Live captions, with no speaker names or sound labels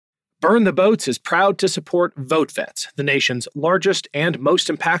Burn the Boats is proud to support VoteVets, the nation's largest and most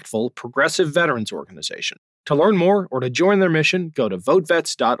impactful progressive veterans organization. To learn more or to join their mission, go to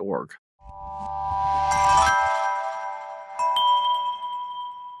votevets.org.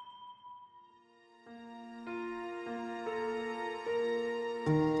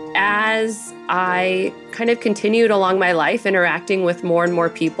 As I kind of continued along my life interacting with more and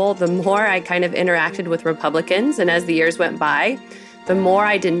more people, the more I kind of interacted with Republicans. And as the years went by, the more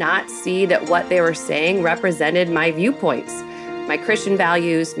I did not see that what they were saying represented my viewpoints, my Christian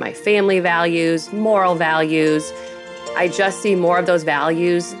values, my family values, moral values. I just see more of those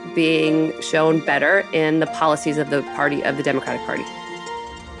values being shown better in the policies of the party, of the Democratic Party.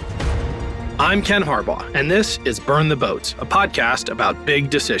 I'm Ken Harbaugh, and this is Burn the Boats, a podcast about big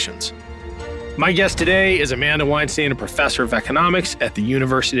decisions. My guest today is Amanda Weinstein, a professor of economics at the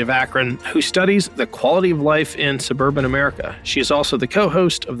University of Akron, who studies the quality of life in suburban America. She is also the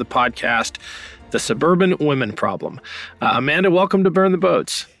co-host of the podcast, The Suburban Women Problem. Amanda, welcome to Burn the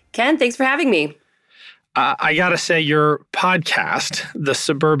Boats. Ken, thanks for having me. I got to say, your podcast, The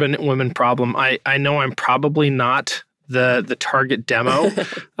Suburban Women Problem, I know I'm probably not the target demo,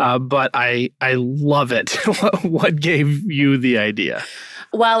 but I love it. What gave you the idea?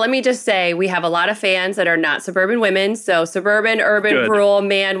 Well, let me just say, we have a lot of fans that are not suburban women. So suburban, urban, Good. Rural,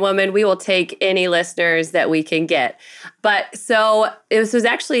 man, woman, we will take any listeners that we can get. But so this was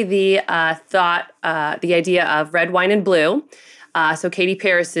actually the idea of Red, Wine, and Blue. So Katie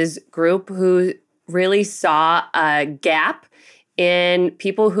Paris's group, who really saw a gap in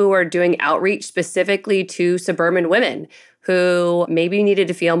people who are doing outreach specifically to suburban women who maybe needed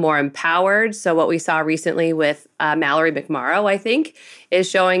to feel more empowered. So what we saw recently with Mallory McMorrow, I think, is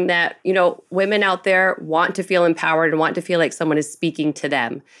showing that, women out there want to feel empowered and want to feel like someone is speaking to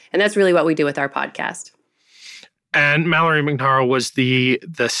them. And that's really what we do with our podcast. And Mallory McMorrow was the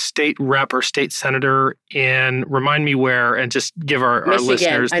state rep or state senator in, remind me where, and just give our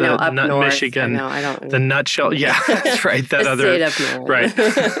listeners Michigan, the nutshell. Yeah, that's right. That other state up north. Right.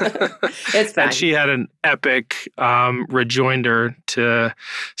 It's fine. And she had an epic rejoinder to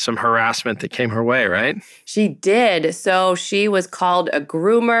some harassment that came her way, right? She did. So she was called a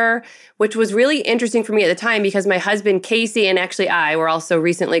groomer, which was really interesting for me at the time because my husband, Casey, and actually I were also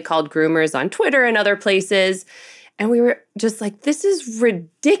recently called groomers on Twitter and other places. And we were just like, this is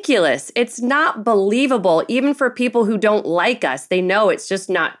ridiculous. It's not believable, even for people who don't like us. They know it's just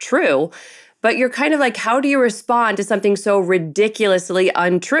not true. But you're kind of like, how do you respond to something so ridiculously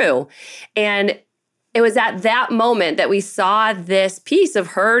untrue? And it was at that moment that we saw this piece of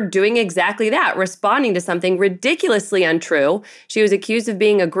her doing exactly that, responding to something ridiculously untrue. She was accused of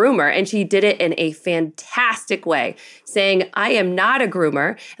being a groomer, and she did it in a fantastic way, saying, I am not a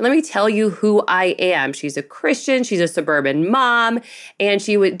groomer, and let me tell you who I am. She's a Christian, she's a suburban mom, and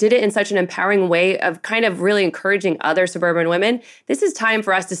she did it in such an empowering way of kind of really encouraging other suburban women. This is time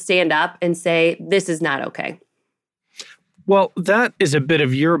for us to stand up and say, this is not okay. Well, that is a bit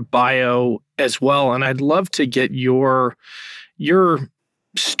of your bio as well, and I'd love to get your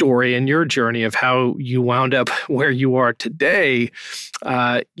story and your journey of how you wound up where you are today.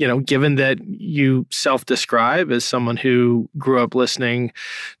 Given that you self-describe as someone who grew up listening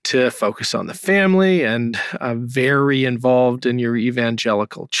to Focus on the Family and very involved in your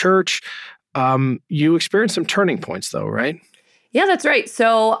evangelical church, you experienced some turning points, though, right? Yeah, that's right.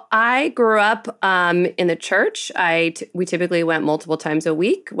 So I grew up in the church. We typically went multiple times a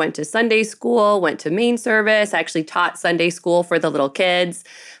week, went to Sunday school, went to main service, actually taught Sunday school for the little kids,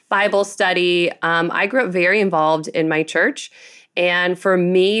 Bible study. I grew up very involved in my church. And for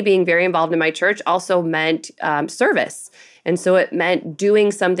me, being very involved in my church also meant service. And so it meant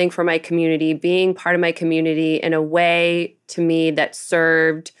doing something for my community, being part of my community in a way to me that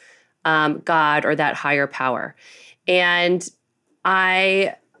served God or that higher power. And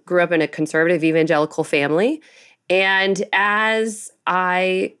I grew up in a conservative evangelical family. And as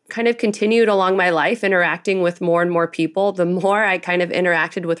I kind of continued along my life interacting with more and more people, the more I kind of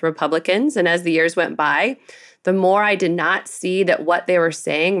interacted with Republicans. And as the years went by, the more I did not see that what they were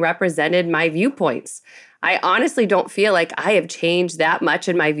saying represented my viewpoints. I honestly don't feel like I have changed that much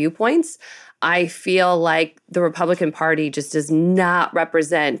in my viewpoints. I feel like the Republican Party just does not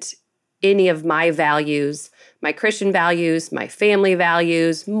represent any of my values, my Christian values, my family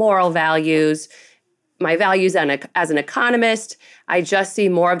values, moral values, my values as an economist. I just see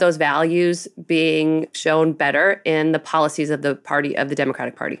more of those values being shown better in the policies of the party, of the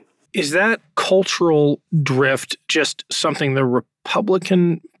Democratic Party. Is that cultural drift just something the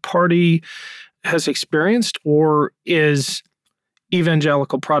Republican Party has experienced, or is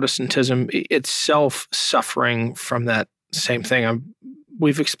evangelical Protestantism itself suffering from that same thing? I'm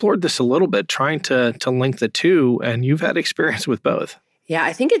we've explored this a little bit, trying to link the two, and you've had experience with both. Yeah,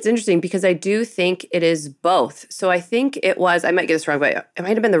 I think it's interesting because I do think it is both. So I think it was, I might get this wrong, but it might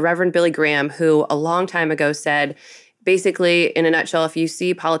have been the Reverend Billy Graham who a long time ago said, basically, in a nutshell, if you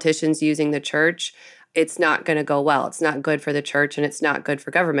see politicians using the church, it's not going to go well. It's not good for the church and it's not good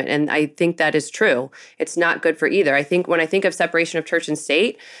for government. And I think that is true. It's not good for either. I think when I think of separation of church and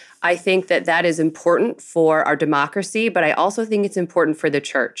state, I think that that is important for our democracy, but I also think it's important for the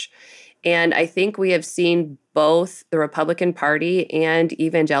church. And I think we have seen both the Republican Party and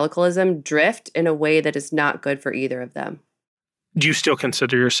evangelicalism drift in a way that is not good for either of them. Do you still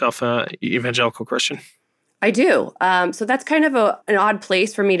consider yourself an evangelical Christian? I do. So that's kind of an odd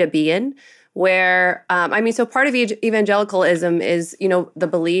place for me to be in, where, so part of evangelicalism is, the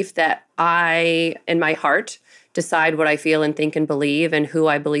belief that I, in my heart, decide what I feel and think and believe and who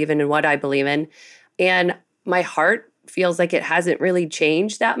I believe in and what I believe in. And my heart feels like it hasn't really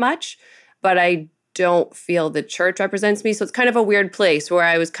changed that much, but I don't feel the church represents me. So it's kind of a weird place where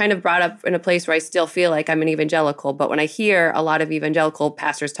I was kind of brought up in a place where I still feel like I'm an evangelical. But when I hear a lot of evangelical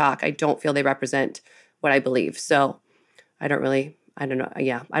pastors talk, I don't feel they represent what I believe. So I don't know.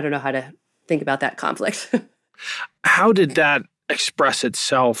 Yeah, I don't know how to think about that conflict. How did that express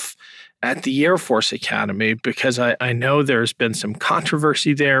itself at the Air Force Academy? Because I know there's been some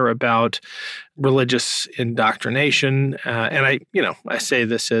controversy there about religious indoctrination. And I say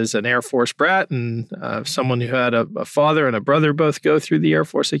this as an Air Force brat and someone who had a father and a brother both go through the Air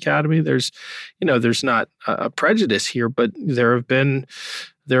Force Academy. There's not a prejudice here, but there have been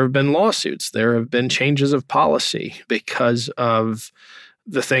lawsuits. There have been changes of policy because of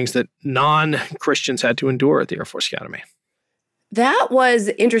the things that non-Christians had to endure at the Air Force Academy. That was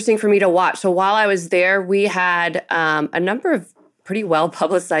interesting for me to watch. So while I was there, we had a number of pretty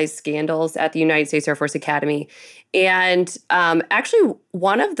well-publicized scandals at the United States Air Force Academy. And actually,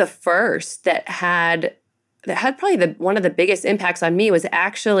 one of the first that had probably one of the biggest impacts on me was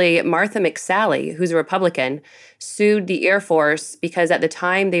actually Martha McSally, who's a Republican, sued the Air Force because at the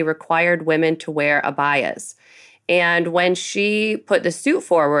time they required women to wear abayas. And when she put the suit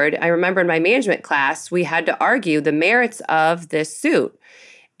forward, I remember in my management class, we had to argue the merits of this suit.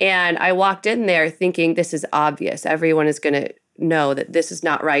 And I walked in there thinking, this is obvious. Everyone is going to know that this is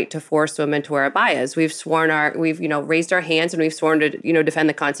not right to force women to wear abayas. We've raised our hands and we've sworn to, defend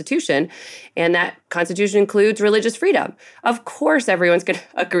the Constitution. And that Constitution includes religious freedom. Of course, everyone's going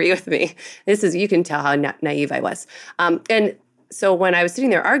to agree with me. You can tell how naive I was. And so when I was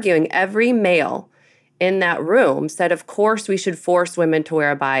sitting there arguing, every male in that room said, of course, we should force women to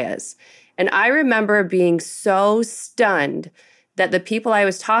wear abayas. And I remember being so stunned that the people I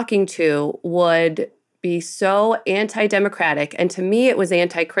was talking to would be so anti-democratic. And to me, it was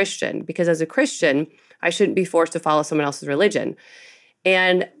anti-Christian, because as a Christian, I shouldn't be forced to follow someone else's religion.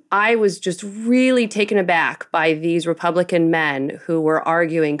 And I was just really taken aback by these Republican men who were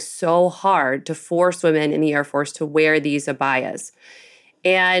arguing so hard to force women in the Air Force to wear these abayas.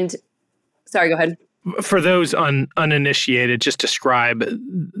 And, sorry, go ahead. For those uninitiated, just describe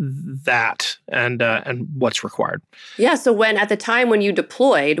that and what's required. Yeah, so at the time when you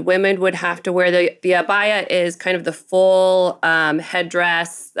deployed, women would have to wear the abaya is kind of the full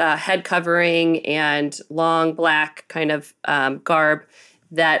headdress, head covering, and long black kind of garb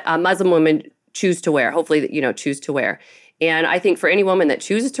that Muslim women choose to wear. Hopefully, choose to wear. And I think for any woman that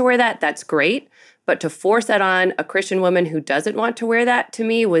chooses to wear that, that's great. But to force that on a Christian woman who doesn't want to wear that, to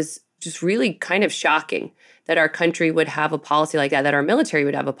me, was just really kind of shocking that our country would have a policy like that our military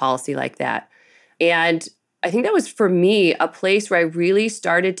would have a policy like that. And I think that was, for me, a place where I really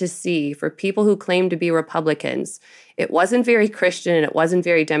started to see, for people who claim to be Republicans, it wasn't very Christian and it wasn't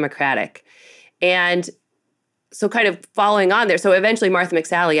very democratic. And so kind of following on there, so eventually Martha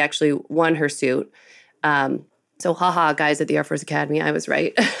McSally actually won her suit. So haha, guys at the Air Force Academy, I was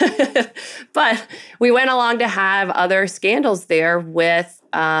right. But we went along to have other scandals there with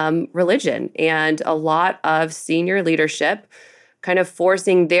religion and a lot of senior leadership kind of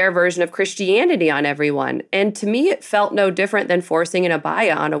forcing their version of Christianity on everyone. And to me, it felt no different than forcing an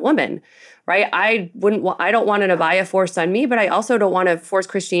abaya on a woman, right? I don't want an abaya forced on me, but I also don't want to force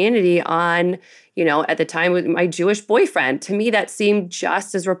Christianity on, at the time with my Jewish boyfriend. To me, that seemed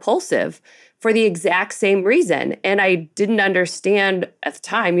just as repulsive for the exact same reason. And I didn't understand at the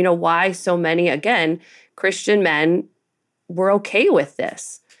time, why so many, again, Christian men were okay with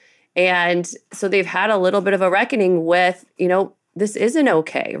this. And so they've had a little bit of a reckoning with, this isn't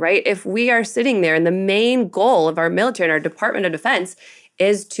okay, right? If we are sitting there and the main goal of our military and our Department of Defense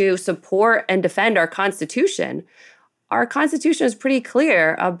is to support and defend our Constitution is pretty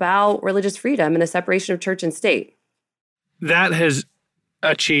clear about religious freedom and the separation of church and state. That has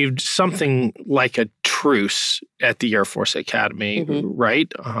achieved something like a truce at the Air Force Academy,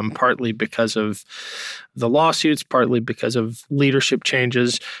 right? Partly because of the lawsuits, partly because of leadership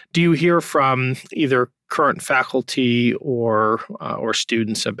changes. Do you hear from either current faculty or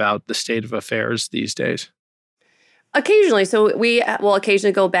students about the state of affairs these days? Occasionally. So we will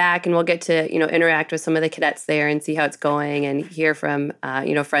occasionally go back and we'll get to, interact with some of the cadets there and see how it's going and hear from,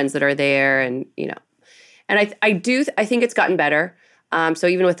 friends that are there. And, and I think it's gotten better. So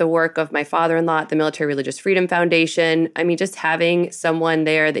even with the work of my father-in-law at the Military Religious Freedom Foundation, I mean, just having someone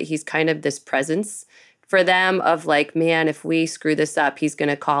there that he's kind of this presence for them of like, man, if we screw this up, he's going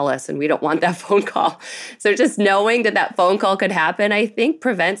to call us and we don't want that phone call. So just knowing that phone call could happen, I think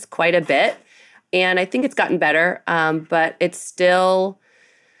prevents quite a bit. And I think it's gotten better, but it's still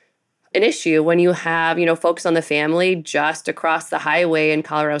an issue when you have, folks on the family just across the highway in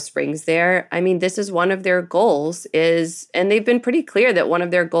Colorado Springs there. I mean, this is one of their goals and they've been pretty clear that one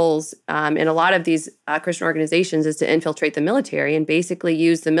of their goals in a lot of these Christian organizations is to infiltrate the military and basically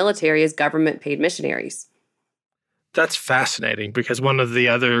use the military as government-paid missionaries. That's fascinating because one of the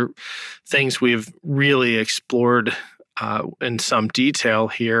other things we've really explored in some detail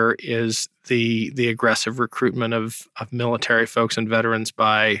here is the aggressive recruitment of military folks and veterans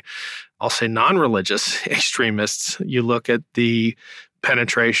by, I'll say, non-religious extremists. You look at the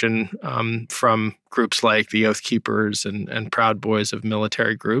penetration from groups like the Oath Keepers and Proud Boys of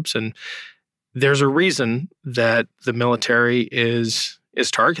military groups, and there's a reason that the military is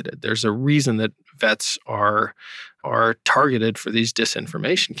targeted. There's a reason that vets are targeted for these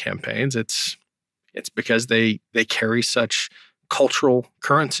disinformation campaigns. It's because they carry such cultural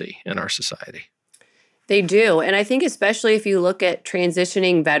currency in our society. They do. And I think especially if you look at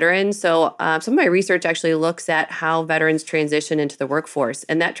transitioning veterans, so some of my research actually looks at how veterans transition into the workforce.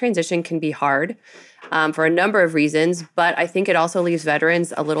 And that transition can be hard for a number of reasons, but I think it also leaves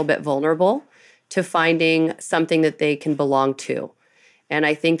veterans a little bit vulnerable to finding something that they can belong to. And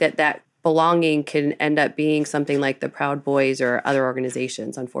I think that belonging can end up being something like the Proud Boys or other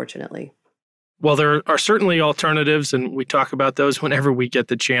organizations, unfortunately. Well, there are certainly alternatives, and we talk about those whenever we get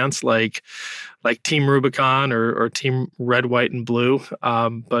the chance, like Team Rubicon or Team Red, White, and Blue.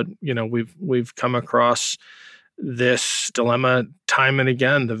 But we've come across this dilemma time and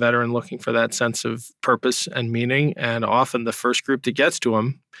again: the veteran looking for that sense of purpose and meaning, and often the first group that gets to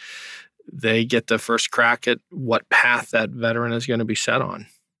them, they get the first crack at what path that veteran is going to be set on.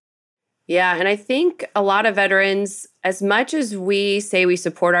 Yeah, and I think a lot of veterans, as much as we say we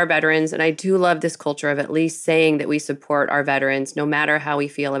support our veterans, and I do love this culture of at least saying that we support our veterans, no matter how we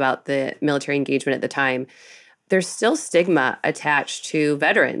feel about the military engagement at the time, there's still stigma attached to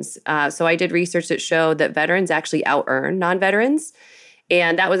veterans. So I did research that showed that veterans actually out-earn non-veterans.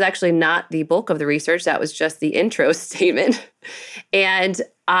 And that was actually not the bulk of the research. That was just the intro statement. And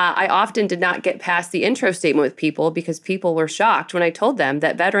I often did not get past the intro statement with people because people were shocked when I told them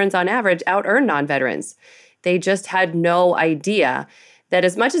that veterans on average out-earn non-veterans. They just had no idea that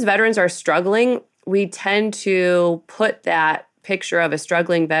as much as veterans are struggling, we tend to put that picture of a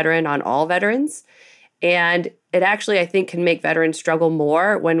struggling veteran on all veterans. And it actually, I think, can make veterans struggle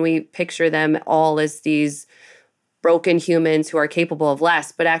more when we picture them all as these broken humans who are capable of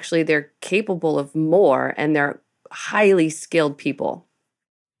less, but actually they're capable of more and they're highly skilled people.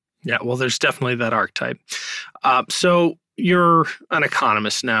 Yeah, well, there's definitely that archetype. So you're an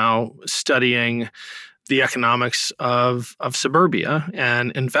economist now studying the economics of suburbia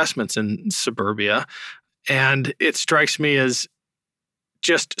and investments in suburbia. And it strikes me as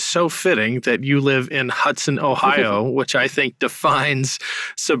just so fitting that you live in Hudson, Ohio, which I think defines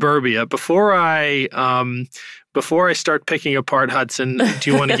suburbia. Before I start picking apart Hudson, do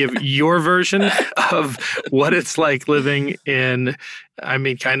you want to give your version of what it's like living in,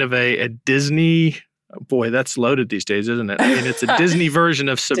 kind of a Disney? Boy, that's loaded these days, isn't it? I mean, it's a Disney version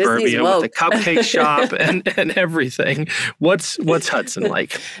of suburbia with a cupcake shop and everything. What's Hudson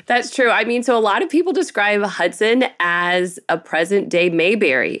like? That's true. I mean, so a lot of people describe Hudson as a present-day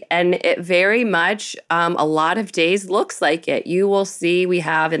Mayberry, and it very much, a lot of days looks like it. You will see we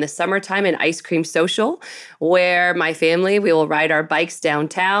have in the summertime an ice cream social where my family, we will ride our bikes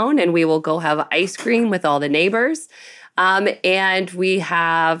downtown and we will go have ice cream with all the neighbors. And we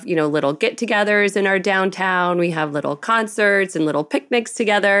have, little get-togethers in our downtown. We have little concerts and little picnics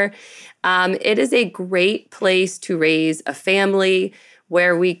together. It is a great place to raise a family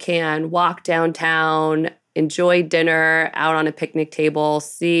where we can walk downtown, enjoy dinner out on a picnic table,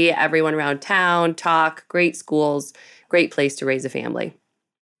 see everyone around town, talk, great schools, great place to raise a family.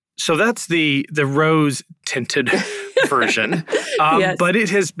 So that's the rose-tinted version, Yes. But it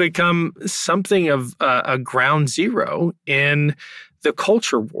has become something of a ground zero in the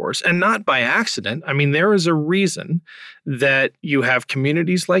culture wars, and not by accident. I mean, there is a reason that you have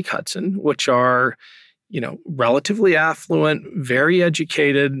communities like Hudson, which are, relatively affluent, very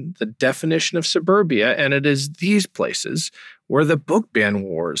educated, the definition of suburbia. And it is these places where the book ban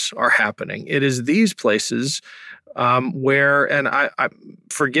wars are happening. It is these places where, and I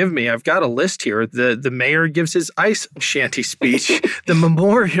forgive me, I've got a list here. The mayor gives his ice shanty speech, the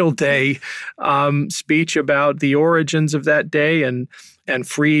Memorial Day speech about the origins of that day and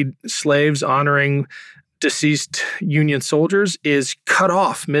freed slaves honoring deceased Union soldiers is cut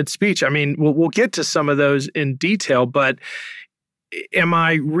off mid-speech. I mean, we'll get to some of those in detail, but am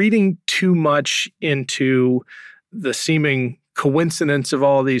I reading too much into the seeming coincidence of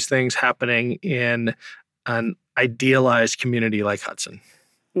all these things happening in an idealized community like Hudson?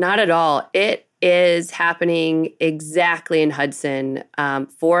 Not at all. It is happening exactly in Hudson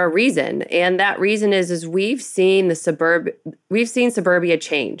for a reason. And that reason is we've seen suburbia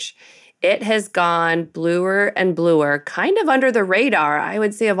change. It has gone bluer and bluer, kind of under the radar, I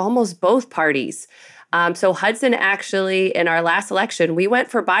would say, of almost both parties. So Hudson actually, in our last election, we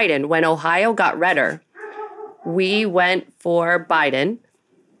went for Biden. When Ohio got redder, we went for Biden.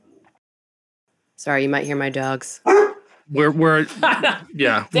 Sorry, you might hear my dogs. We're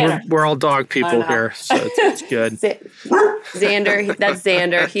all dog people here, so it's good. Xander, that's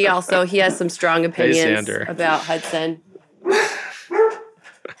Xander. He has some strong opinions about Hudson.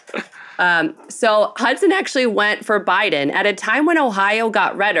 So Hudson actually went for Biden. At a time when Ohio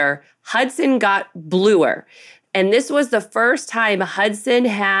got redder, Hudson got bluer. And this was the first time Hudson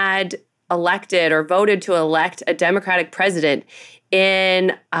had elected or voted to elect a Democratic president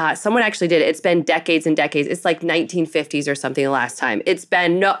in, someone actually did it. It's been decades and decades. It's like 1950s or something the last time. It's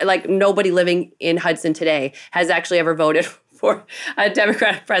been nobody living in Hudson today has actually ever voted for a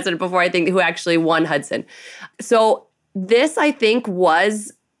Democratic president before, I think, who actually won Hudson. So this, I think,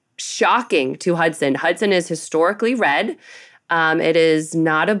 was shocking to Hudson. Hudson is historically red. It is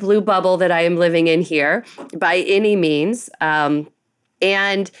not a blue bubble that I am living in here by any means.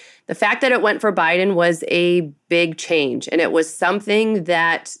 And the fact that it went for Biden was a big change. And it was something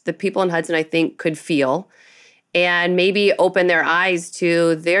that the people in Hudson, I think, could feel and maybe open their eyes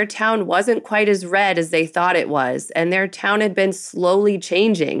to their town wasn't quite as red as they thought it was. And their town had been slowly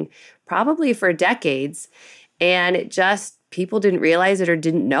changing, probably for decades. And it just, people didn't realize it or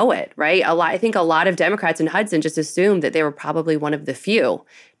didn't know it, right? I think a lot of Democrats in Hudson just assumed that they were probably one of the few.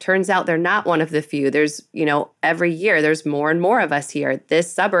 Turns out they're not one of the few. There's, every year there's more and more of us here.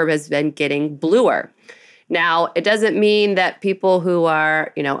 This suburb has been getting bluer. Now, it doesn't mean that people who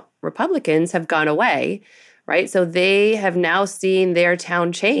are, Republicans have gone away, right? So they have now seen their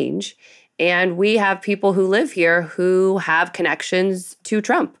town change. And we have people who live here who have connections to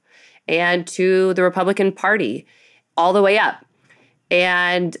Trump and to the Republican Party all the way up.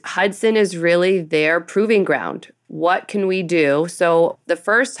 And Hudson is really their proving ground. What can we do? So the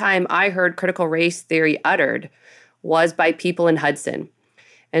first time I heard critical race theory uttered was by people in Hudson.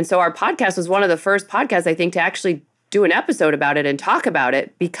 And so our podcast was one of the first podcasts, I think, to actually do an episode about it and talk about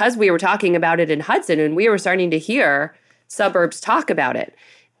it because we were talking about it in Hudson and we were starting to hear suburbs talk about it.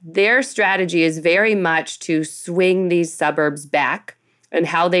 Their strategy is very much to swing these suburbs back, and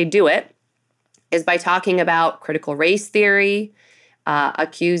how they do it is by talking about critical race theory,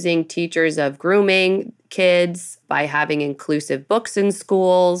 accusing teachers of grooming kids, by having inclusive books in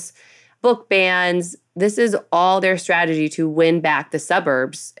schools, book bans. This is all their strategy to win back the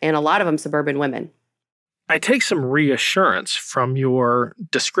suburbs, and a lot of them suburban women. I take some reassurance from your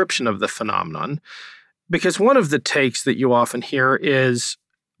description of the phenomenon, because one of the takes that you often hear is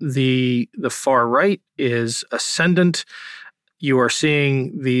the far right is ascendant. You are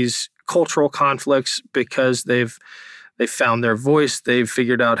seeing these cultural conflicts because they've found their voice, they've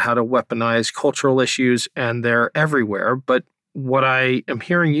figured out how to weaponize cultural issues, and they're everywhere. But what I am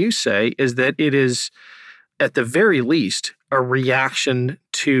hearing you say is that it is, at the very least, a reaction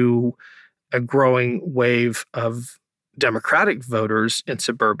to a growing wave of Democratic voters in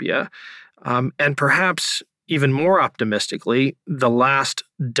suburbia, and perhaps even more optimistically, the last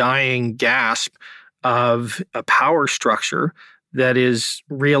dying gasp of a power structure that is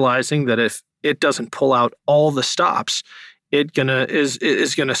realizing that if it doesn't pull out all the stops, it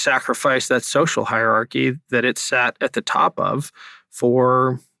is gonna sacrifice that social hierarchy that it sat at the top of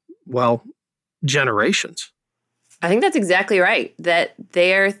for, generations. I think that's exactly right. That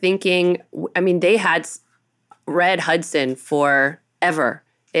they're thinking, they had read Hudson forever.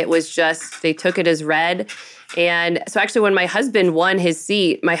 It was just, they took it as read. And so actually when my husband won his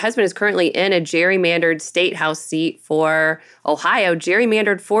seat, my husband is currently in a gerrymandered state house seat for Ohio,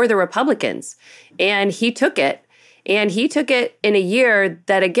 gerrymandered for the Republicans. And he took it. And he took it in a year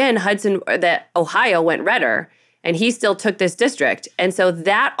that, again, that Ohio went redder, and he still took this district. And so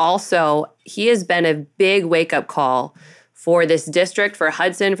that also, he has been a big wake-up call for this district, for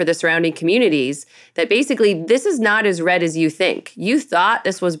Hudson, for the surrounding communities, that basically this is not as red as you think. You thought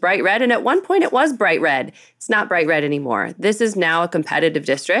this was bright red, and at one point it was bright red. It's not bright red anymore. This is now a competitive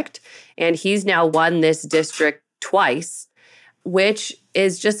district, and he's now won this district twice, which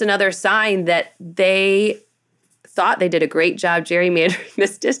is just another sign that they thought they did a great job gerrymandering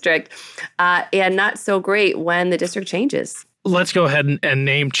this district, and not so great when the district changes. Let's go ahead and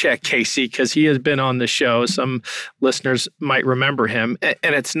name check Casey, because he has been on the show. Some listeners might remember him.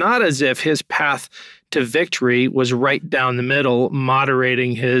 And it's not as if his path to victory was right down the middle,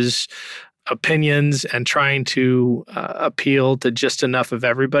 moderating his opinions and trying to appeal to just enough of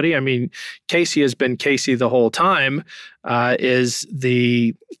everybody. I mean, Casey has been Casey the whole time, is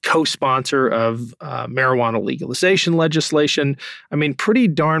the co-sponsor of marijuana legalization legislation. I mean, pretty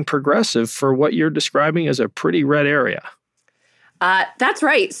darn progressive for what you're describing as a pretty red area. That's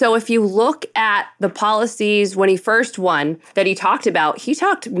right. So if you look at the policies when he first won that he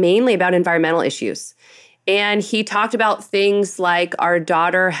talked mainly about environmental issues. And he talked about things like our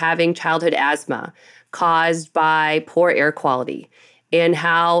daughter having childhood asthma caused by poor air quality, and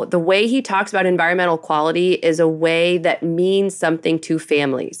how the way he talks about environmental quality is a way that means something to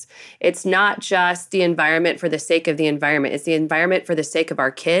families. It's not just the environment for the sake of the environment. It's the environment for the sake of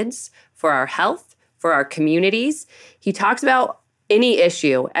our kids, for our health, for our communities. He talks about any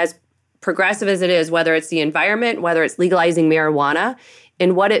issue, as progressive as it is, whether it's the environment, whether it's legalizing marijuana,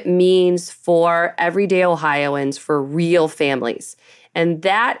 and what it means for everyday Ohioans, for real families. And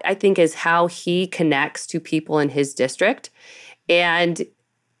that, I think, is how he connects to people in his district. And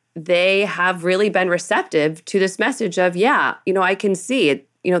they have really been receptive to this message of, I can see it.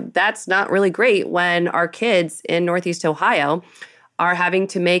 That's not really great when our kids in Northeast Ohio are having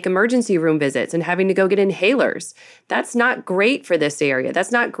to make emergency room visits and having to go get inhalers. That's not great for this area.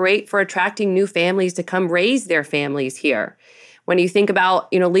 That's not great for attracting new families to come raise their families here. When you think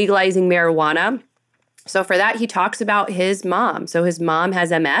about, legalizing marijuana, so for that, he talks about his mom. So his mom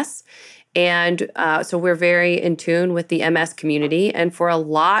has MS, and so we're very in tune with the MS community. And for a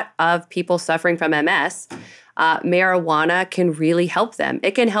lot of people suffering from MS, marijuana can really help them.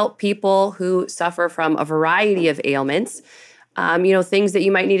 It can help people who suffer from a variety of ailments, things that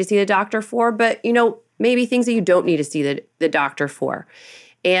you might need to see the doctor for, but, maybe things that you don't need to see the doctor for.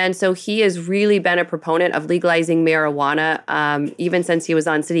 And so he has really been a proponent of legalizing marijuana, even since he was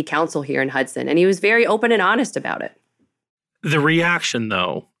on city council here in Hudson. And he was very open and honest about it. The reaction,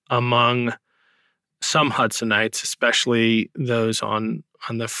 though, among some Hudsonites, especially those on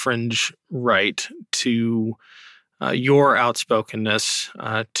the fringe right, to your outspokenness,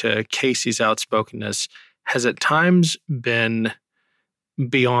 to Casey's outspokenness, has at times been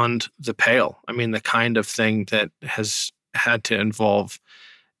beyond the pale. I mean, the kind of thing that has had to involve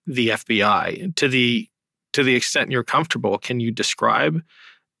the FBI. To the extent you're comfortable, can you describe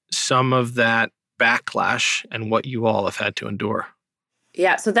some of that backlash and what you all have had to endure?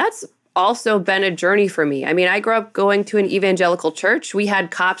 Yeah, so that's also been a journey for me. I mean, I grew up going to an evangelical church. We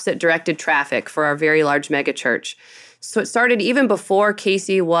had cops that directed traffic for our very large mega church. So it started even before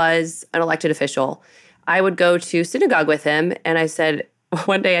Casey was an elected official. I would go to synagogue with him, and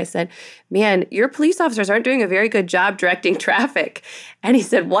one day I said, man, your police officers aren't doing a very good job directing traffic. And he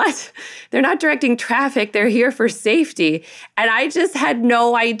said, what? They're not directing traffic. They're here for safety. And I just had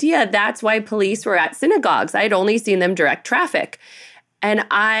no idea that's why police were at synagogues. I had only seen them direct traffic. And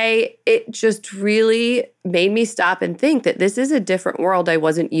it just really made me stop and think that this is a different world I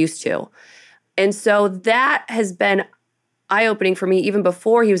wasn't used to. And so that has been eye-opening for me even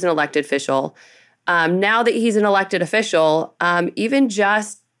before he was an elected official. Now that he's an elected official, even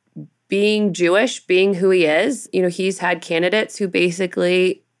just being Jewish, being who he is, he's had candidates who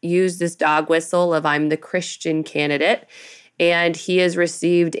basically use this dog whistle of I'm the Christian candidate, and he has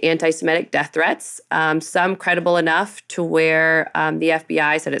received anti-Semitic death threats, some credible enough to where the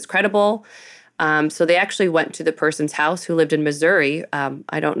FBI said it's credible. So they actually went to the person's house who lived in Missouri.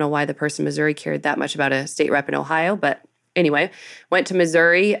 I don't know why the person in Missouri cared that much about a state rep in Ohio, but anyway, went to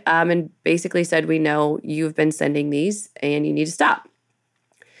Missouri and basically said, we know you've been sending these and you need to stop.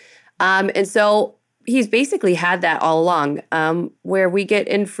 And so he's basically had that all along, where we get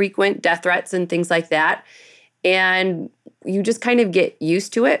infrequent death threats and things like that. And you just kind of get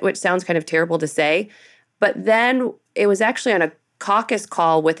used to it, which sounds kind of terrible to say. But then it was actually on a caucus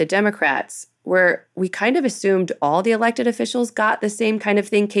call with the Democrats where we kind of assumed all the elected officials got the same kind of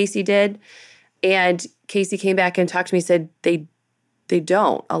thing Casey did. And Casey came back and talked to me, said they They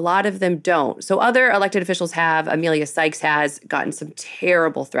don't. A lot of them don't. So other elected officials have. Amelia Sykes has gotten some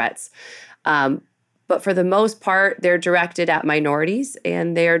terrible threats. But for the most part, they're directed at minorities,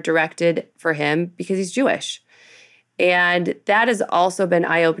 and they're directed for him because he's Jewish. And that has also been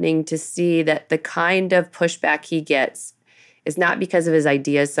eye-opening to see that the kind of pushback he gets is not because of his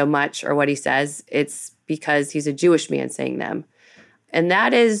ideas so much or what he says. It's because he's a Jewish man saying them. And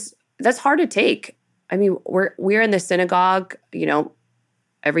that's hard to take. I mean, we're in the synagogue,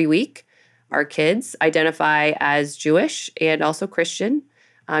 every week. Our kids identify as Jewish and also Christian,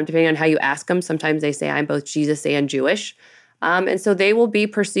 depending on how you ask them. Sometimes they say, I'm both Jesus and Jewish. And so they will be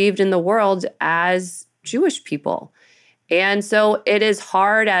perceived in the world as Jewish people. And so it is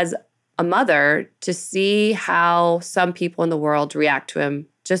hard as a mother to see how some people in the world react to him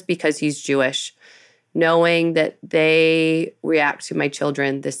just because he's Jewish, knowing that they react to my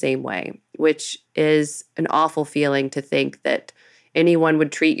children the same way, which is an awful feeling to think that anyone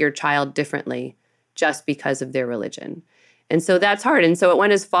would treat your child differently just because of their religion. And so that's hard. And so it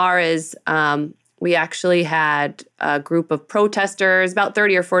went as far as we actually had a group of protesters, about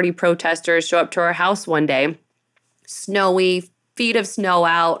 30 or 40 protesters, show up to our house one day, snowy, feet of snow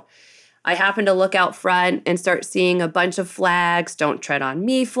out. I happened to look out front and start seeing a bunch of flags, don't tread on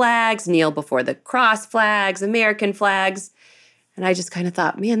me flags, kneel before the cross flags, American flags. And I just kind of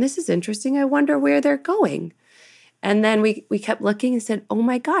thought, man, this is interesting. I wonder where they're going. And then we kept looking and said, oh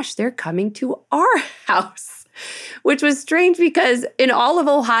my gosh, they're coming to our house, which was strange because in all of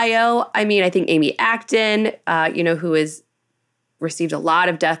Ohio, I think Amy Acton, who has received a lot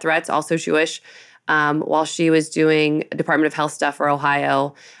of death threats, also Jewish, while she was doing Department of Health stuff for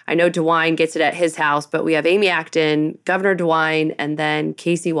Ohio. I know DeWine gets it at his house, but we have Amy Acton, Governor DeWine, and then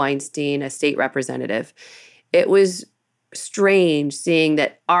Casey Weinstein, a state representative. It was strange seeing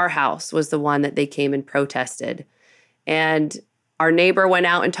that our house was the one that they came and protested. And our neighbor went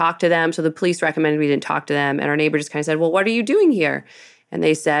out and talked to them. So the police recommended we didn't talk to them. And our neighbor just kind of said, well, what are you doing here? And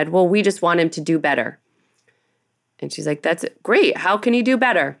they said, well, we just want him to do better. And she's like, that's great. How can he do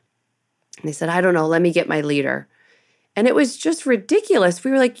better? And they said, I don't know. Let me get my leader. And it was just ridiculous.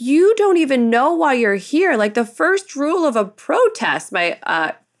 We were like, you don't even know why you're here. Like the first rule of a protest, my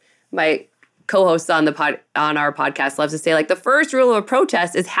co-host on our podcast loves to say, like the first rule of a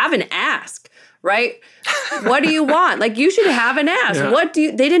protest is have an ask. Right? What do you want? Like you should have an ask.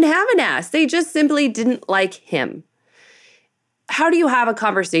 Yeah. They didn't have an ask. They just simply didn't like him. How do you have a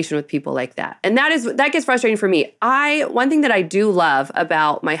conversation with people like that? And that gets frustrating for me. One thing that I do love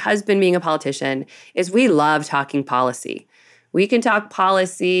about my husband being a politician is we love talking policy. We can talk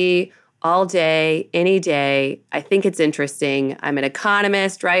policy all day, any day. I think it's interesting. I'm an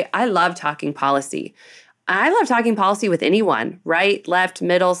economist, right? I love talking policy. I love talking policy with anyone, right, left,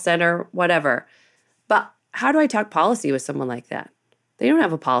 middle, center, whatever. But how do I talk policy with someone like that? They don't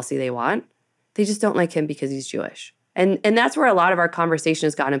have a policy they want. They just don't like him because he's Jewish. And that's where a lot of our conversation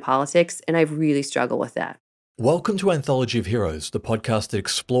has gone in politics, and I really struggle with that. Welcome to Anthology of Heroes, the podcast that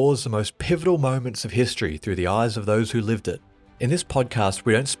explores the most pivotal moments of history through the eyes of those who lived it. In this podcast,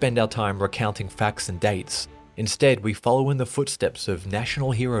 we don't spend our time recounting facts and dates. Instead, we follow in the footsteps of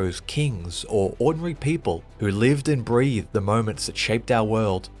national heroes, kings, or ordinary people who lived and breathed the moments that shaped our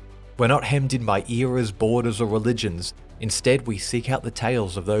world. We're not hemmed in by eras, borders, or religions. Instead, we seek out the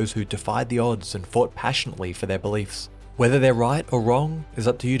tales of those who defied the odds and fought passionately for their beliefs. Whether they're right or wrong is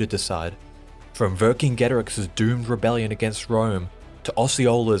up to you to decide. From Vercingetorix's doomed rebellion against Rome, to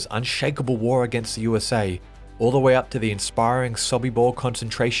Osceola's unshakable war against the USA, all the way up to the inspiring Sobibor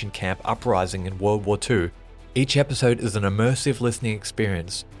concentration camp uprising in World War II, each episode is an immersive listening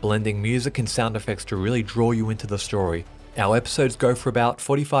experience, blending music and sound effects to really draw you into the story. Our episodes go for about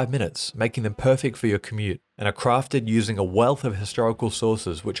 45 minutes, making them perfect for your commute, and are crafted using a wealth of historical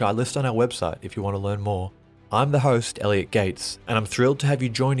sources, which I list on our website if you want to learn more. I'm the host, Elliot Gates, and I'm thrilled to have you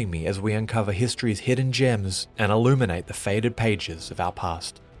joining me as we uncover history's hidden gems and illuminate the faded pages of our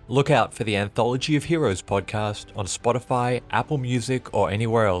past. Look out for the Anthology of Heroes podcast on Spotify, Apple Music, or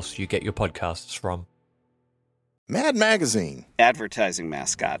anywhere else you get your podcasts from. Mad Magazine. Advertising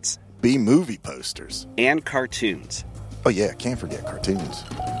mascots. B-movie posters. And cartoons. Oh yeah, can't forget cartoons.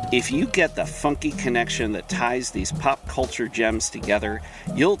 If you get the funky connection that ties these pop culture gems together,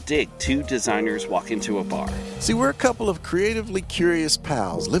 you'll dig two designers walk into a bar. See, we're a couple of creatively curious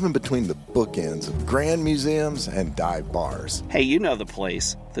pals living between the bookends of grand museums and dive bars. Hey, you know the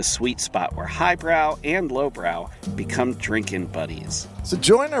place, the sweet spot where highbrow and lowbrow become drinking buddies. So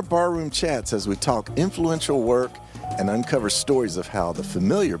join our barroom chats as we talk influential work and uncover stories of how the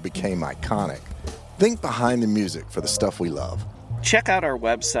familiar became iconic. Think behind the music for the stuff we love. Check out our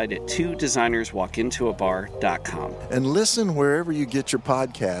website at twodesignerswalkintoabar.com. And listen wherever you get your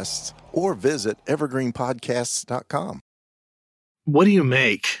podcasts or visit evergreenpodcasts.com. What do you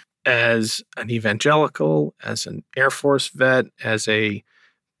make as an evangelical, as an Air Force vet, as a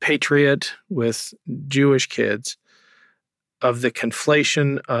patriot with Jewish kids, of the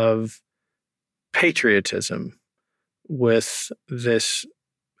conflation of patriotism with this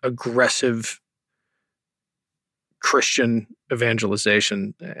aggressive Christian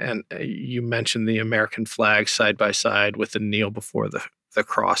evangelization? And you mentioned the American flag side by side with the kneel before the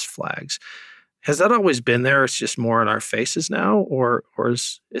cross flags. Has that always been there? It's just more in our faces now, or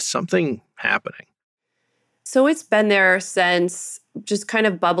is something happening? So it's been there since, just kind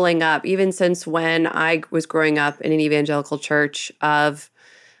of bubbling up, even since when I was growing up in an evangelical church so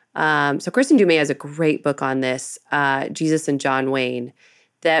Kristen Dumais has a great book on this, Jesus and John Wayne,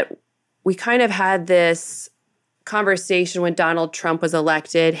 that we kind of had this conversation when Donald Trump was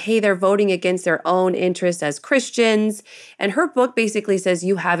elected. Hey, they're voting against their own interests as Christians. And her book basically says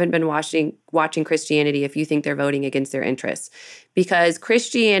you haven't been watching Christianity if you think they're voting against their interests. Because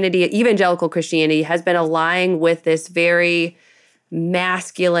Christianity, evangelical Christianity, has been aligning with this very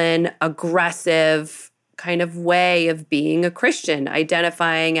masculine, aggressive kind of way of being a Christian,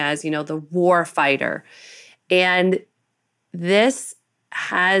 identifying as, the war fighter. And this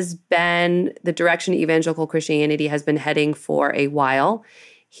has been the direction evangelical Christianity has been heading for a while.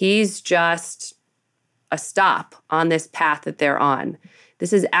 He's just a stop on this path that they're on.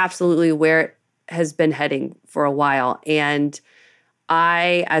 This is absolutely where it has been heading for a while. And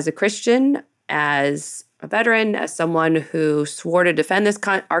I, as a Christian, as a veteran, as someone who swore to defend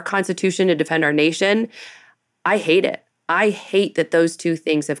our Constitution, to defend our nation, I hate it. I hate that those two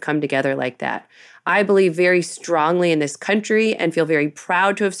things have come together like that. I believe very strongly in this country and feel very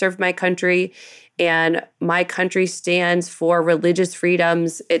proud to have served my country. And my country stands for religious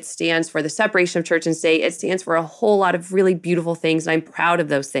freedoms. It stands for the separation of church and state. It stands for a whole lot of really beautiful things. And I'm proud of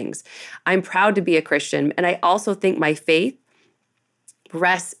those things. I'm proud to be a Christian. And I also think my faith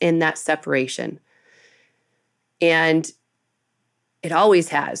rests in that separation. And it always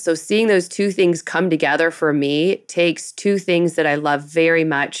has. So seeing those two things come together for me takes two things that I love very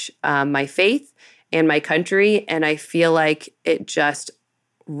much, my faith and my country, and I feel like it just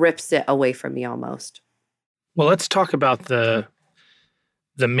rips it away from me almost. Well, let's talk about the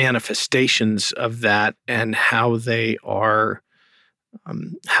manifestations of that and how they are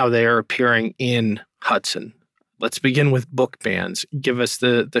appearing in Hudson. Let's begin with book bans. Give us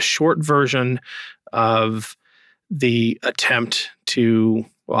the short version of the attempt to,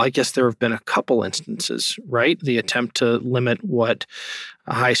 well, I guess there have been a couple instances, right? The attempt to limit what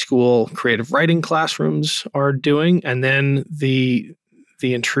high school creative writing classrooms are doing, and then the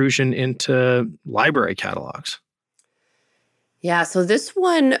intrusion into library catalogs. Yeah, so this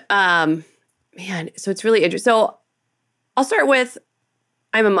one, so it's really interesting. So I'll start with,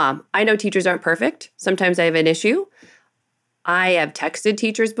 I'm a mom. I know teachers aren't perfect. Sometimes I have an issue. I have texted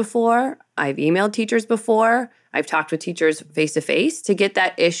teachers before. I've emailed teachers before. I've talked with teachers face-to-face to get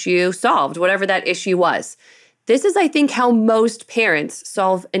that issue solved, whatever that issue was. This is, I think, how most parents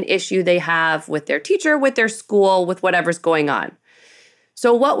solve an issue they have with their teacher, with their school, with whatever's going on.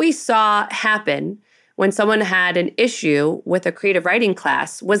 So what we saw happen when someone had an issue with a creative writing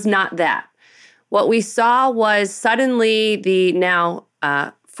class was not that. What we saw was suddenly the now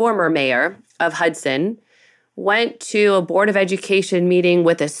former mayor of Hudson went to a Board of Education meeting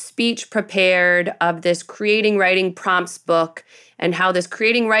with a speech prepared of this creating writing prompts book, and how this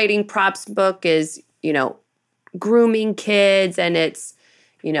creating writing prompts book is, grooming kids, and it's,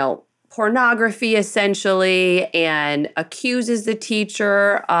 pornography essentially, and accuses the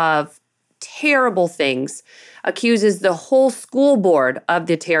teacher of terrible things, accuses the whole school board of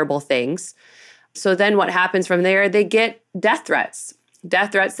the terrible things. So then what happens from there? They get death threats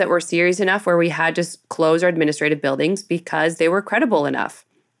that were serious enough where we had to close our administrative buildings because they were credible enough.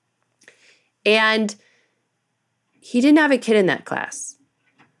 And he didn't have a kid in that class,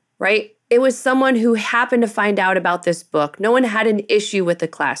 right? It was someone who happened to find out about this book. No one had an issue with the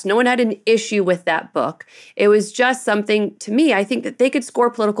class. No one had an issue with that book. It was just something, to me, I think that they could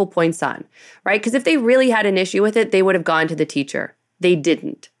score political points on, right? Because if they really had an issue with it, they would have gone to the teacher. They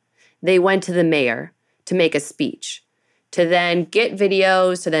didn't. They went to the mayor to make a speech, to then get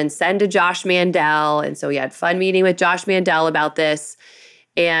videos, to then send to Josh Mandel. And so we had a fun meeting with Josh Mandel about this.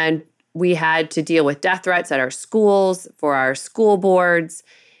 And we had to deal with death threats at our schools, for our school boards.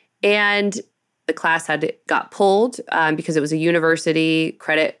 And the class got pulled because it was a university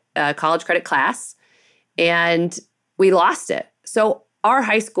credit, college credit class. And we lost it. So our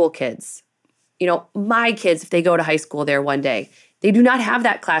high school kids, my kids, if they go to high school there one day, They do not have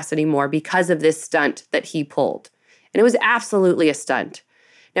that class anymore because of this stunt that he pulled. And it was absolutely a stunt.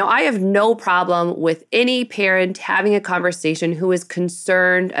 Now, I have no problem with any parent having a conversation who is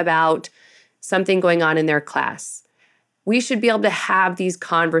concerned about something going on in their class. We should be able to have these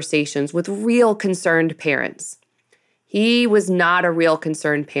conversations with real concerned parents. He was not a real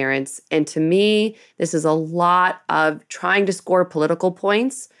concerned parent. And to me, this is a lot of trying to score political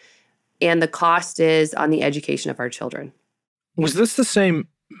points, and the cost is on the education of our children. Was this the same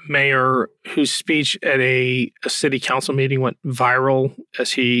mayor whose speech at a city council meeting went viral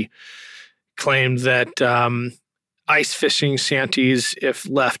as he claimed that ice fishing shanties, if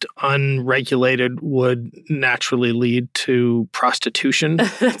left unregulated, would naturally lead to prostitution?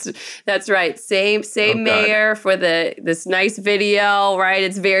 That's right. Same mayor for this nice video, right?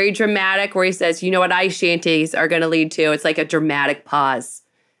 It's very dramatic where he says, you know what ice shanties are going to lead to? It's like a dramatic pause.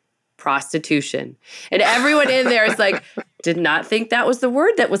 Prostitution. And everyone in there is like, did not think that was the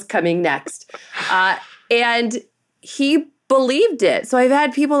word that was coming next. And he believed it. So I've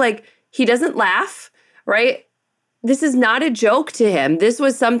had people like, he doesn't laugh, right? This is not a joke to him. This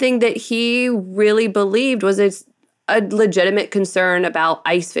was something that he really believed was a legitimate concern about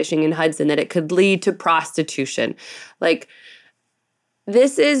ice fishing in Hudson, that it could lead to prostitution. Like,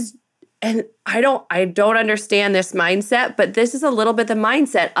 this is, and I don't understand this mindset, but this is a little bit the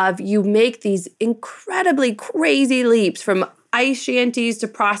mindset of you make these incredibly crazy leaps from ice shanties to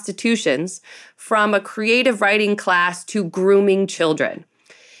prostitutions, from a creative writing class to grooming children.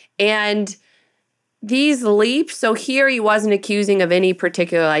 And these leaps, so here he wasn't accusing of any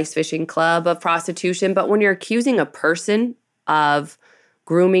particular ice fishing club of prostitution, but when you're accusing a person of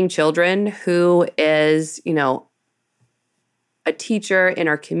grooming children who is, a teacher in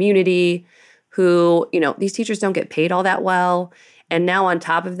our community who, these teachers don't get paid all that well. And now on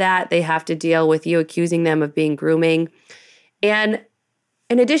top of that, they have to deal with you accusing them of being grooming. And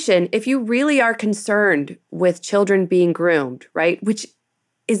in addition, if you really are concerned with children being groomed, right, which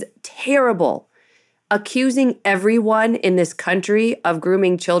is terrible, accusing everyone in this country of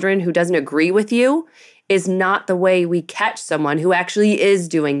grooming children who doesn't agree with you is not the way we catch someone who actually is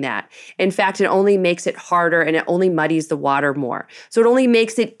doing that. In fact, it only makes it harder and it only muddies the water more. So it only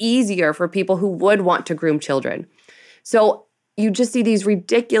makes it easier for people who would want to groom children. So you just see these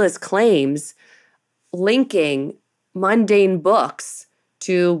ridiculous claims linking mundane books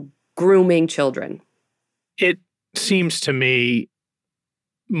to grooming children. It seems to me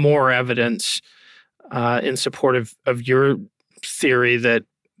more evidence in support of your theory that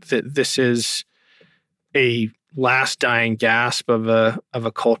this is a last dying gasp of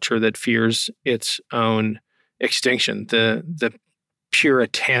a culture that fears its own extinction. The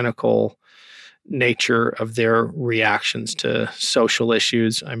puritanical nature of their reactions to social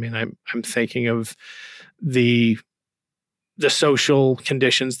issues. I mean, I'm thinking of the social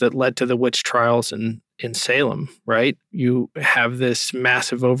conditions that led to the witch trials in Salem, right? You have this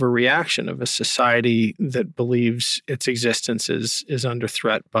massive overreaction of a society that believes its existence is under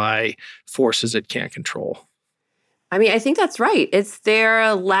threat by forces it can't control. I mean, I think that's right. It's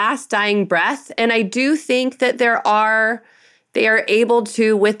their last dying breath. And I do think that they are able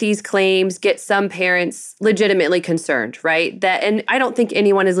to, with these claims, get some parents legitimately concerned, right? And I don't think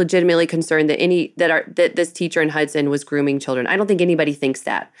anyone is legitimately concerned that this teacher in Hudson was grooming children. I don't think anybody thinks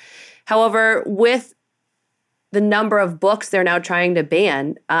that. However, with the number of books they're now trying to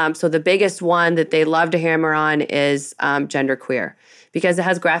ban, so the biggest one that they love to hammer on is genderqueer, because it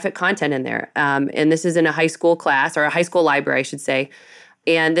has graphic content in there. And this is in a high school class, or a high school library, I should say.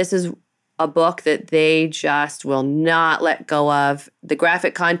 And this is a book that they just will not let go of. The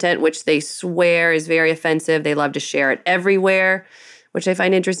graphic content, which they swear is very offensive, they love to share it everywhere, which I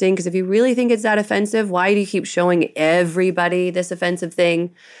find interesting, because if you really think it's that offensive, why do you keep showing everybody this offensive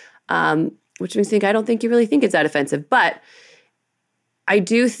thing? Which makes me think, I don't think you really think it's that offensive. But I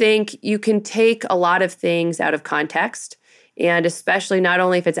do think you can take a lot of things out of context, and especially not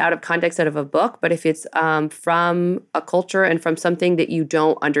only if it's out of context out of a book, but if it's from a culture and from something that you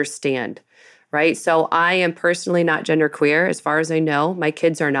don't understand, right? So I am personally not genderqueer, as far as I know. My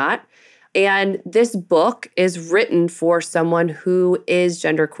kids are not. And this book is written for someone who is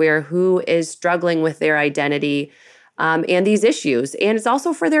genderqueer, who is struggling with their identity, and these issues. And it's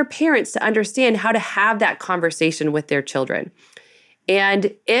also for their parents to understand how to have that conversation with their children.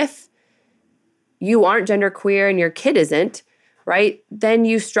 And if you aren't genderqueer and your kid isn't, right, then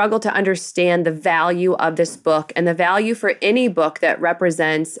you struggle to understand the value of this book and the value for any book that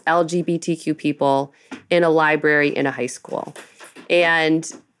represents LGBTQ people in a library in a high school.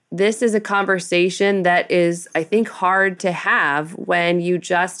 And this is a conversation that is, I think, hard to have when you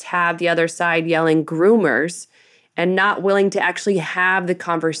just have the other side yelling groomers and not willing to actually have the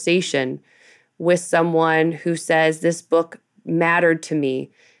conversation with someone who says, this book mattered to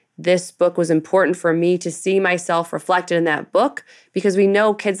me. This book was important for me to see myself reflected in that book, because we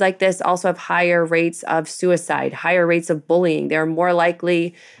know kids like this also have higher rates of suicide, higher rates of bullying. They're more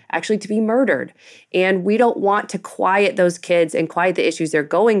likely actually to be murdered. And we don't want to quiet those kids and quiet the issues they're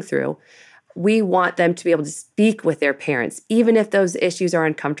going through. We want them to be able to speak with their parents, even if those issues are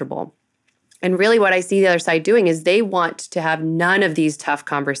uncomfortable. And really what I see the other side doing is they want to have none of these tough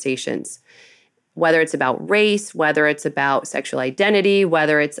conversations, whether it's about race, whether it's about sexual identity,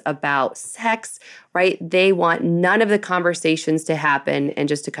 whether it's about sex, right? They want none of the conversations to happen and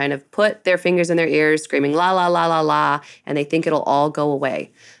just to kind of put their fingers in their ears, screaming la, la, la, la, la, and they think it'll all go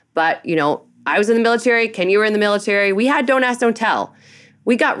away. But, I was in the military. Ken, you were in the military. We had Don't Ask, Don't Tell.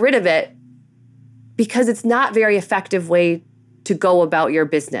 We got rid of it because it's not a very effective way to go about your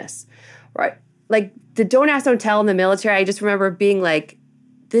business, right? Like the Don't Ask, Don't Tell in the military, I just remember being like,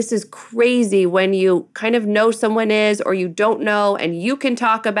 this is crazy when you kind of know someone is or you don't know, and you can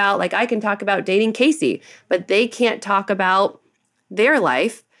talk about, like I can talk about dating Casey, but they can't talk about their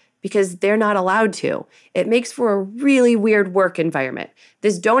life because they're not allowed to. It makes for a really weird work environment.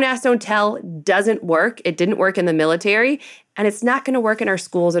 This Don't Ask, Don't Tell doesn't work. It didn't work in the military, and it's not going to work in our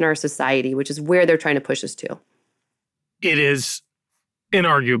schools and our society, which is where they're trying to push us to. It is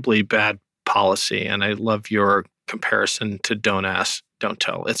inarguably bad policy, and I love your comparison to Don't Ask, Don't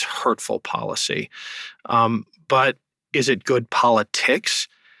Tell. It's hurtful policy. But is it good politics?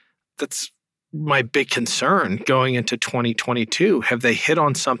 That's my big concern going into 2022. Have they hit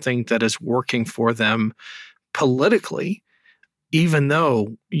on something that is working for them politically, even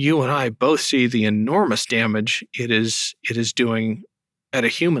though you and I both see the enormous damage it is doing at a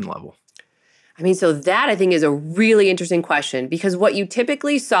human level? I mean, so that I think is a really interesting question, because what you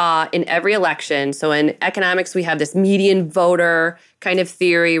typically saw in every election, so in economics, we have this median voter kind of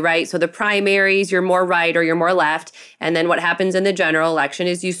theory, right? So the primaries, you're more right or you're more left. And then what happens in the general election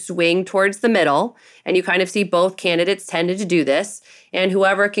is you swing towards the middle, and you kind of see both candidates tended to do this. And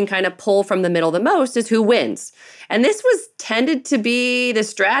whoever can kind of pull from the middle the most is who wins. And this was tended to be the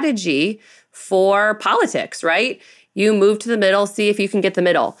strategy for politics, right? You move to the middle, see if you can get the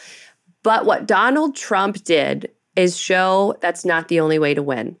middle. But what Donald Trump did is show that's not the only way to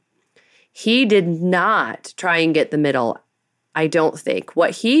win. He did not try and get the middle, I don't think.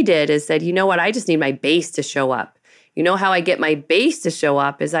 What he did is said, you know what, I just need my base to show up. You know how I get my base to show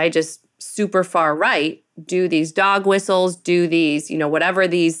up is I just super far right, do these dog whistles, do these, whatever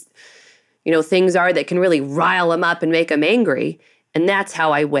these, things are that can really rile them up and make them angry. And that's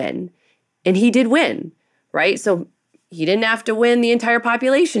how I win. And he did win, right? So he didn't have to win the entire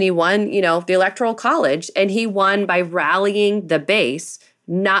population. He won, the Electoral College, and he won by rallying the base,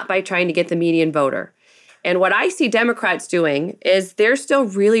 not by trying to get the median voter. And what I see Democrats doing is they're still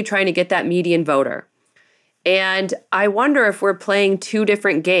really trying to get that median voter. And I wonder if we're playing two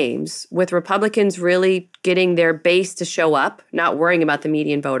different games, with Republicans really getting their base to show up, not worrying about the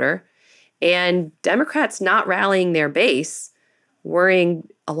median voter, and Democrats not rallying their base, worrying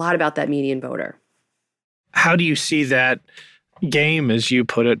a lot about that median voter. How do you see that game, as you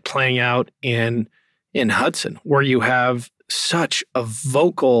put it, playing out in Hudson, where you have such a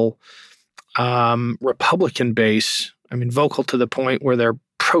vocal Republican base? I mean, vocal to the point where they're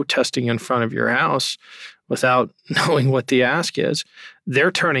protesting in front of your house without knowing what the ask is.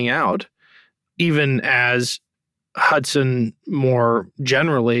 They're turning out, even as Hudson more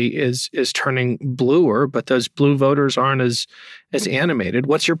generally is turning bluer, but those blue voters aren't as animated.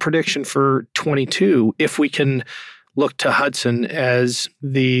 What's your prediction for 22 if we can look to Hudson as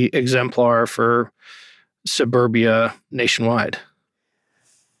the exemplar for suburbia nationwide?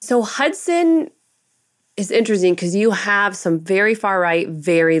 So Hudson is interesting because you have some very far right,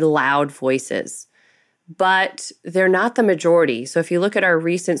 very loud voices, but they're not the majority. So if you look at our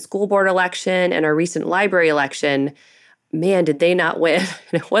recent school board election and our recent library election, man, did they not win.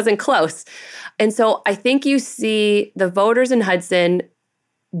 It wasn't close. And so I think you see the voters in Hudson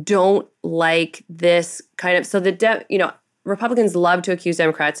don't like this kind of, so Republicans love to accuse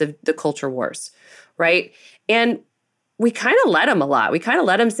Democrats of the culture wars, right? And we kind of let them a lot. We kind of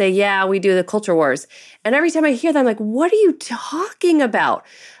let them say, yeah, we do the culture wars. And every time I hear that, I'm like, what are you talking about?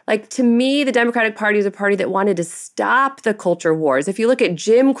 Like, to me, the Democratic Party is a party that wanted to stop the culture wars. If you look at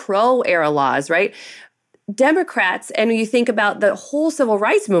Jim Crow era laws, right? Democrats, and you think about the whole civil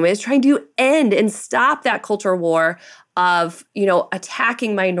rights movement, is trying to end and stop that culture war of,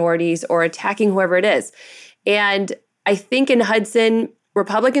 attacking minorities or attacking whoever it is. And I think in Hudson,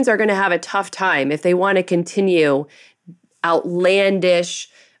 Republicans are going to have a tough time if they want to continue outlandish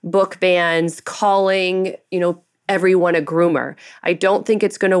book bans, calling, everyone a groomer. I don't think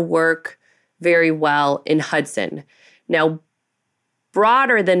it's going to work very well in Hudson. Now,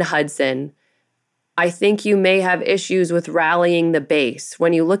 broader than Hudson, I think you may have issues with rallying the base.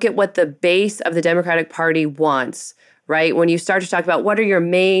 When you look at what the base of the Democratic Party wants, right? When you start to talk about what are your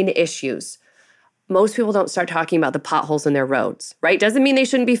main issues, most people don't start talking about the potholes in their roads, right? Doesn't mean they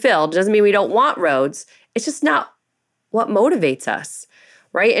shouldn't be filled. Doesn't mean we don't want roads. It's just not what motivates us,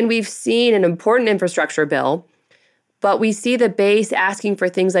 right? And we've seen an important infrastructure bill, but we see the base asking for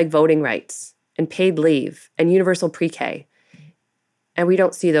things like voting rights and paid leave and universal pre-K. And we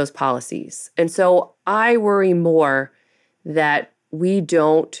don't see those policies. And so I worry more that we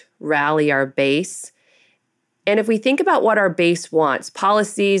don't rally our base. And if we think about what our base wants,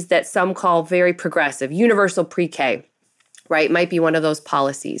 policies that some call very progressive, universal pre-K, right, might be one of those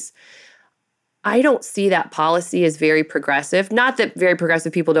policies. I don't see that policy as very progressive. Not that very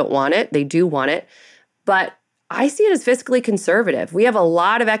progressive people don't want it. They do want it. But I see it as fiscally conservative. We have a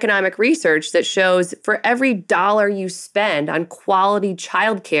lot of economic research that shows for every dollar you spend on quality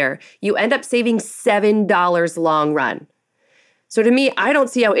childcare, you end up saving $7 long run. So to me, I don't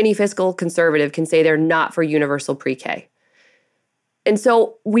see how any fiscal conservative can say they're not for universal pre-K. And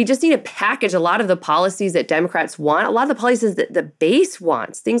so we just need to package a lot of the policies that Democrats want, a lot of the policies that the base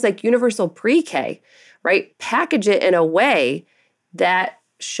wants, things like universal pre-K, right? Package it in a way that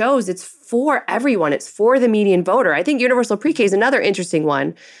shows it's for everyone. It's for the median voter. I think universal pre-K is another interesting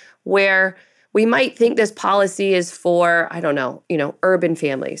one where we might think this policy is for, urban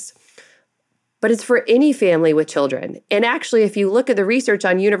families. But it's for any family with children. And actually, if you look at the research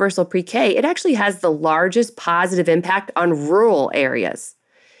on universal pre-K, it actually has the largest positive impact on rural areas,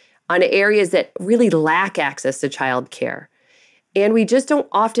 on areas that really lack access to childcare. And we just don't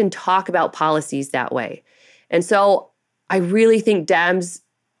often talk about policies that way. And so I really think Dems,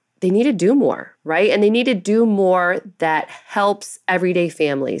 they need to do more, right? And they need to do more that helps everyday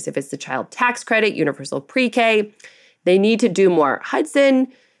families. If it's the child tax credit, universal pre-K, they need to do more. Hudson,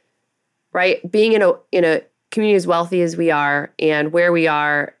 right? Being in a community as wealthy as we are and where we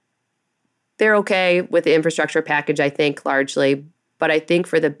are, they're okay with the infrastructure package, I think, largely. But I think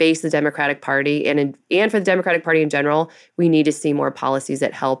for the base of the Democratic Party and for the Democratic Party in general, we need to see more policies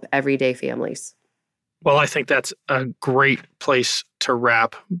that help everyday families. Well, I think that's a great place to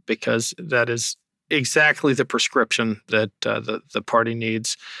wrap because that is exactly the prescription that the party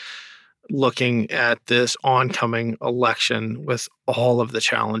needs. Looking at this oncoming election with all of the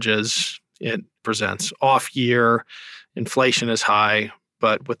challenges it presents. Off year, inflation is high,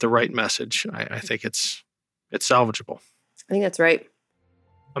 but with the right message, I think it's salvageable. I think that's right.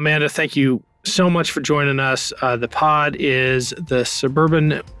 Amanda, thank you so much for joining us. The pod is the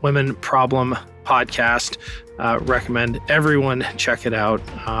Suburban Women Problem podcast. Recommend everyone check it out.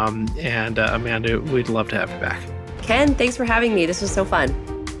 And Amanda, we'd love to have you back. Ken, thanks for having me. This was so fun.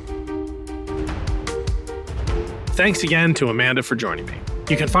 Thanks again to Amanda for joining me.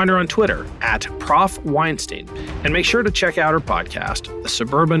 You can find her on Twitter at Prof. Weinstein, and make sure to check out her podcast, The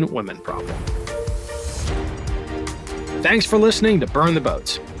Suburban Women Problem. Thanks for listening to Burn the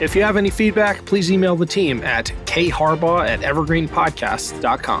Boats. If you have any feedback, please email the team at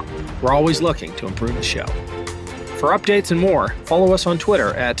kharbaugh@evergreenpodcasts.com. We're always looking to improve the show. For updates and more, follow us on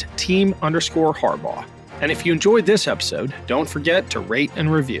Twitter at @team_Harbaugh. And if you enjoyed this episode, don't forget to rate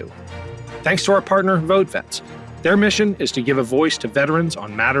and review. Thanks to our partner, VoteVets. Their mission is to give a voice to veterans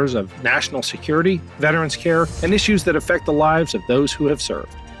on matters of national security, veterans care, and issues that affect the lives of those who have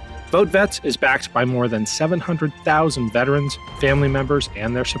served. VoteVets is backed by more than 700,000 veterans, family members,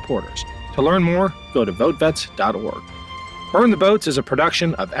 and their supporters. To learn more, go to votevets.org. Burn the Boats is a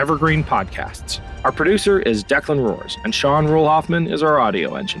production of Evergreen Podcasts. Our producer is Declan Roars, and Sean Rule-Hoffman is our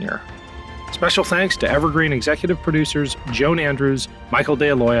audio engineer. Special thanks to Evergreen executive producers Joan Andrews, Michael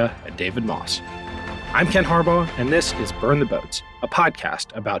DeAloia, and David Moss. I'm Ken Harbaugh, and this is Burn the Boats, a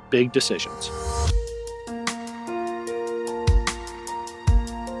podcast about big decisions.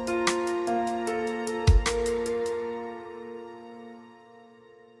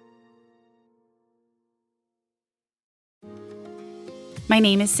 My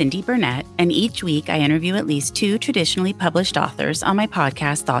name is Cindy Burnett, and each week I interview at least 2 traditionally published authors on my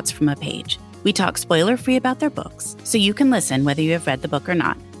podcast, Thoughts from a Page. We talk spoiler-free about their books, so you can listen whether you have read the book or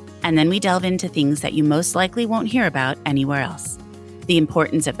not. And then we delve into things that you most likely won't hear about anywhere else. The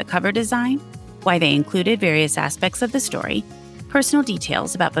importance of the cover design, why they included various aspects of the story, personal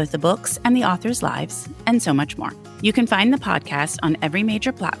details about both the books and the authors' lives, and so much more. You can find the podcast on every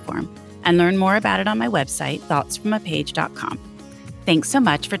major platform and learn more about it on my website, thoughtsfromapage.com. Thanks so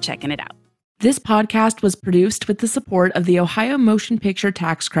much for checking it out. This podcast was produced with the support of the Ohio Motion Picture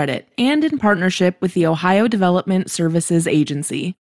Tax Credit and in partnership with the Ohio Development Services Agency.